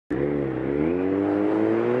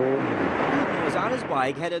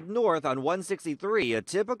bike headed north on 163, a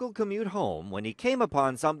typical commute home, when he came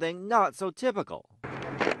upon something not so typical.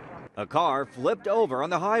 A car flipped over on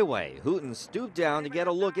the highway. Hooton stooped down to get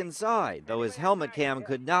a look inside. Though his helmet cam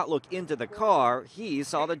could not look into the car, he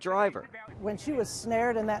saw the driver. When she was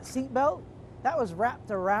snared in that seatbelt, that was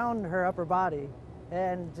wrapped around her upper body.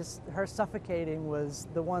 And just her suffocating was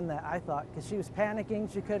the one that I thought, because she was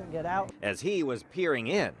panicking, she couldn't get out. As he was peering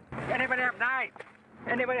in, Anybody have knife?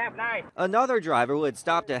 Anybody have knife? another driver who had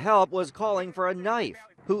stopped to help was calling for a knife.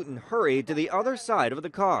 Hooton hurried to the other side of the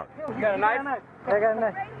car. You got a knife? I got a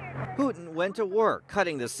knife. Hooton went to work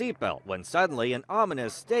cutting the seatbelt when suddenly an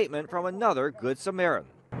ominous statement from another Good Samaritan.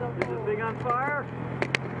 Is this thing on fire?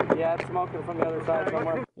 Yeah, it's smoking from the other side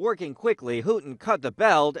somewhere. Working quickly, Hooton cut the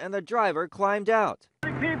belt and the driver climbed out,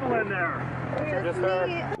 3 people in there. Just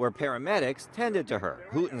her. where paramedics tended to her.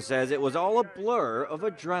 Hooton says it was all a blur of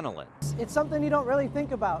adrenaline. It's something you don't really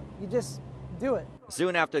think about. You just do it.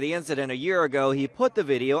 Soon after the incident a year ago, he put the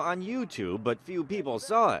video on YouTube, but few people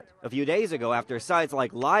saw it. A few days ago, after sites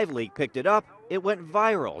like LiveLeak picked it up, it went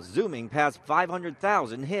viral, zooming past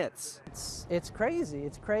 500,000 hits. It's crazy.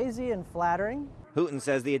 It's crazy and flattering. Hooton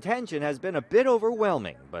says the attention has been a bit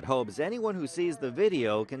overwhelming, but hopes anyone who sees the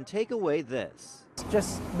video can take away this. It's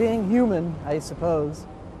just being human, I suppose.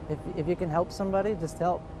 If you can help somebody, just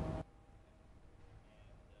help.